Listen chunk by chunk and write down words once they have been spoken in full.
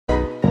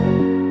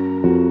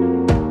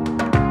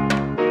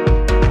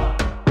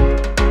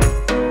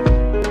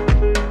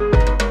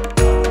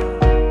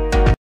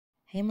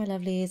my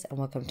lovelies, and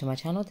welcome to my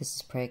channel. This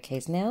is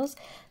PRIYAKSNAILS.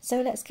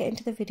 So let's get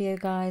into the video,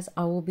 guys.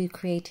 I will be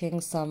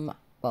creating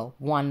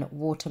one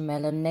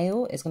watermelon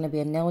nail. It's going to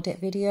be a nail dip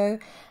video.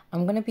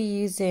 I'm going to be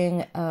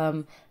using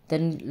the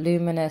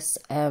Luminous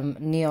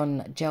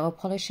Neon Gel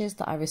Polishes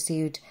that I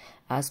received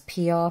as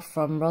PR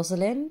from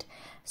Rosalind.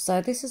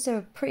 So this is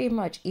a pretty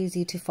much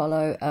easy to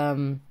follow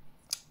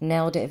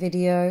nail dip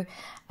video.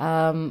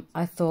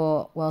 I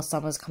thought, well,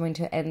 summer's coming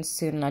to an end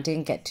soon and I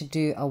didn't get to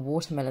do a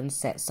watermelon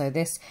set, so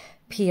this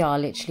PR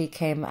literally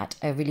came at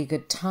a really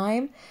good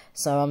time.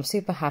 So I'm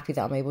super happy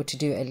that I'm able to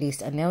do at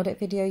least a nail dip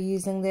video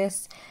using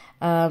this.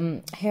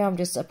 Here I'm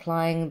just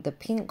applying the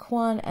pink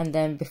one, and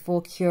then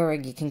before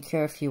curing, you can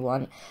cure if you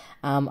want.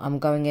 I'm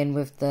going in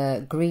with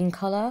the green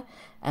color,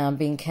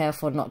 being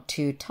careful not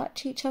to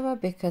touch each other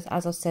because,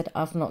 as I said,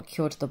 I've not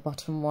cured the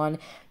bottom one.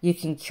 You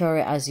can cure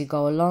it as you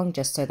go along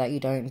just so that you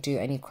don't do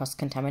any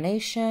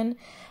cross-contamination.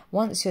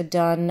 Once you're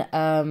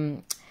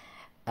done,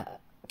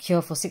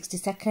 cure for 60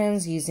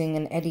 seconds using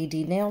an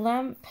LED nail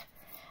lamp.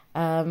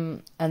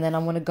 And then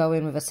I'm going to go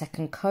in with a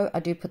second coat. I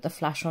do put the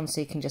flash on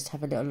so you can just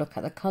have a little look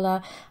at the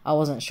colour. I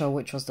wasn't sure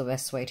which was the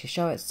best way to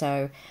show it,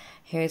 so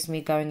here's me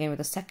going in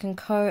with a second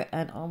coat.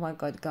 And oh my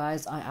god,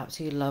 guys, I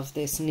absolutely love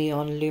this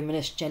Neon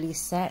Luminous Jelly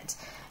set.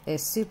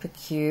 It's super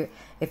cute.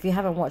 If you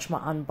haven't watched my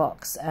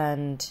unbox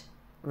and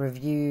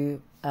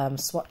review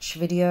swatch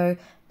video,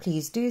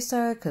 please do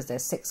so, because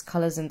there's 6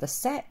 colours in the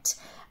set.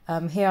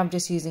 Here I'm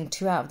just using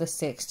 2 out of the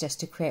 6 just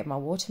to create my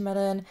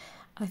watermelon.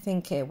 I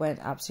think it went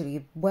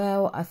absolutely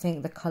well. I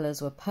think the colours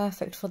were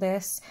perfect for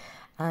this,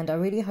 and I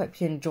really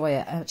hope you enjoy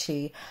it.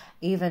 Actually,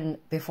 even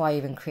before I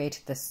even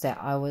created this set,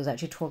 I was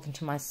actually talking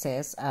to my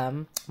sis,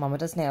 Mama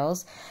Does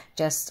Nails,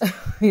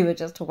 we were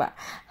just talking about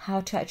how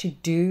to actually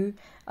do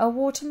a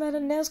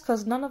watermelon nails,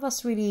 because none of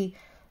us really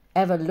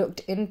ever looked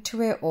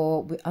into it,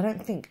 or I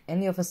don't think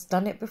any of us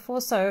done it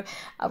before, so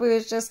we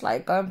was just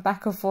like going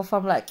back and forth.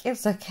 I'm like,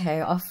 it's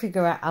okay, I'll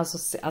figure out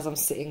as I'm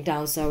sitting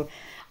down. So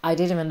I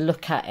didn't even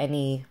look at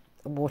any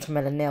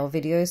watermelon nail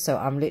videos, so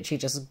I'm literally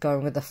just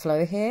going with the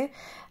flow here.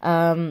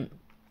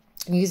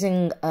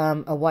 Using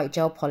a white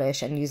gel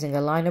polish and using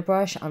a liner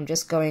brush, I'm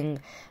just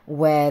going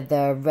where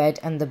the red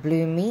and the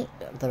blue meet,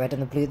 the red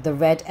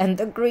and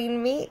the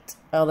green meet,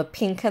 or the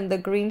pink and the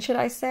green, should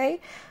I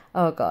say.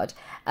 Oh god.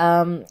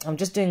 I'm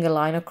just doing a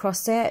line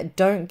across it.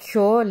 Don't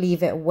cure,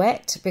 leave it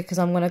wet, because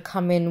I'm going to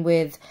come in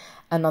with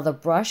another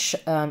brush.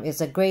 It's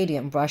a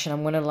gradient brush, and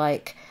I'm going to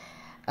like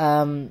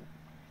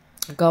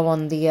go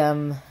on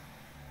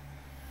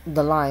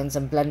the lines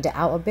and blend it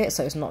out a bit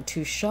so it's not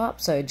too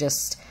sharp, so it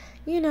just,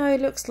 you know, it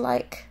looks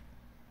like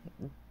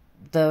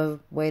the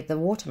way the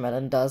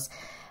watermelon does.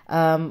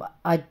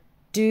 I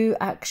do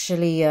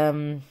actually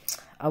I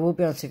will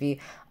be honest with you,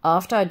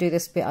 after I do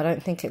this bit, I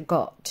don't think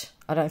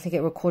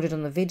it recorded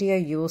on the video.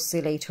 You will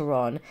see later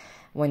on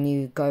when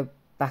you go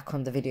back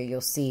on the video,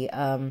 you'll see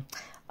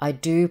I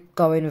do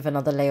go in with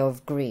another layer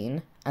of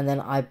green, and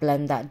then I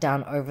blend that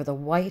down over the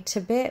white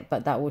a bit,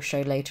 but that will show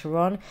later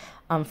on.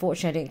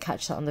 Unfortunately, I didn't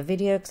catch that on the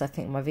video because I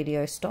think my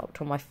video stopped,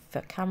 or my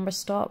camera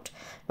stopped.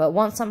 But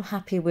once I'm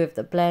happy with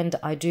the blend,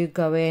 I do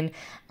go in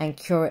and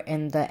cure it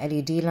in the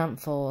LED lamp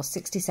for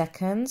 60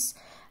 seconds.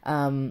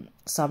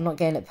 So I'm not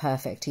getting it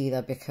perfect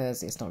either,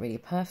 because it's not really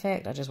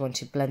perfect. I just want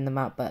to blend them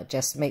out, but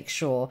just make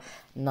sure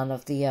none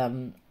of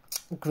the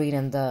green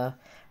and the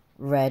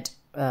red,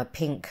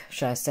 pink,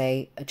 should I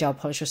say, gel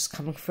polish was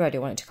coming through. I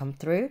didn't want it to come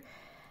through.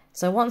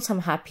 So once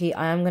I'm happy,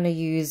 I am going to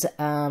use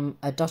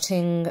a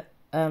dotting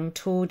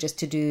tool just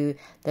to do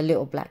the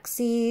little black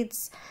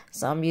seeds.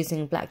 So I'm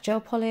using black gel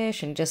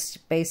polish and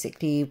just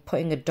basically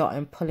putting a dot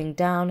and pulling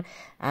down,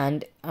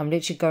 and I'm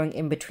literally going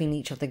in between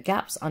each of the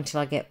gaps until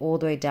I get all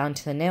the way down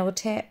to the nail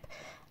tip.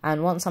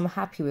 And once I'm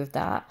happy with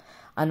that,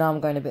 I know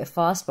I'm going a bit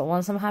fast, but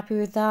once I'm happy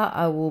with that,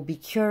 I will be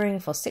curing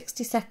for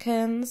 60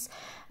 seconds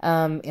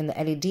in the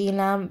LED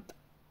lamp,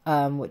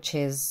 which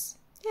is,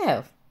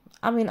 yeah,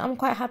 I mean, I'm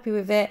quite happy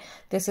with it.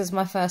 This is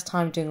my first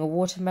time doing a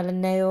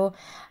watermelon nail.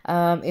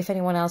 If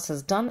anyone else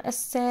has done a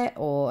set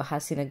or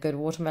has seen a good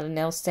watermelon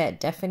nail set,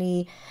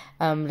 definitely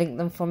link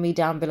them for me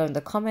down below in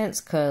the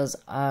comments, because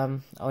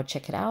I'll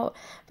check it out.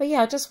 But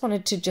yeah, I just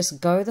wanted to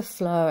just go the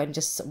flow and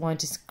just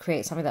wanted to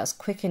create something that's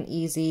quick and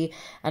easy,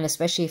 and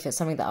especially if it's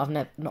something that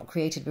I've not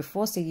created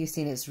before. So you've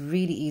seen it's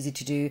really easy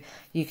to do.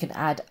 You can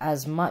add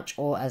as much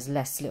or as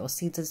less little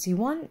seeds as you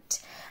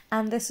want.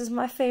 And this is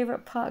my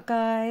favorite part,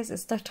 guys.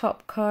 It's the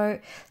top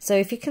coat. So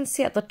if you can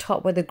see at the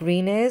top where the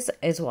green is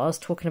what I was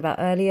talking about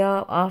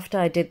earlier. After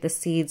I did the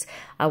seeds,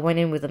 I went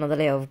in with another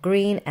layer of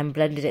green and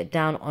blended it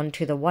down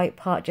onto the white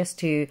part, just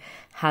to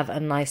have a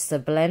nicer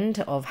blend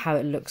of how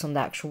it looks on the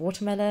actual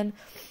watermelon,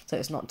 so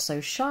it's not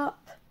so sharp.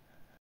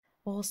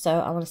 Also,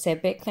 I want to say a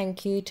big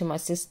thank you to my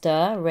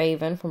sister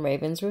Raven from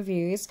Raven's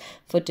Reviews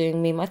for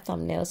doing me my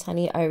thumbnails,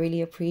 honey. I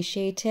really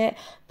appreciate it.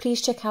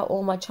 Please check out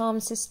all my charm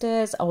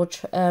sisters. I will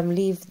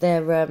leave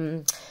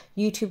their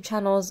YouTube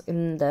channels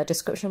in the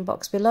description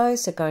box below,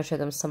 so go and show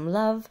them some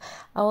love.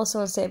 I also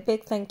want to say a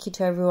big thank you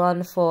to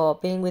everyone for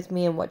being with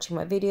me and watching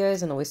my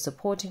videos and always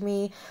supporting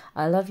me.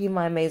 I love you,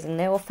 my amazing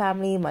nail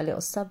family, my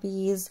little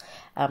subbies,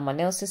 my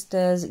nail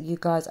sisters. You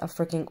guys are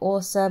freaking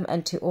awesome.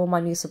 And to all my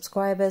new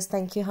subscribers,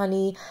 thank you,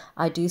 honey.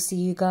 I do see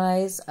you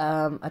guys.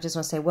 I just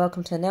want to say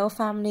welcome to the nail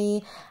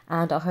family,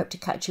 and I hope to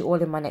catch you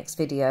all in my next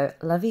video.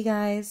 Love you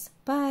guys.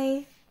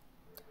 Bye.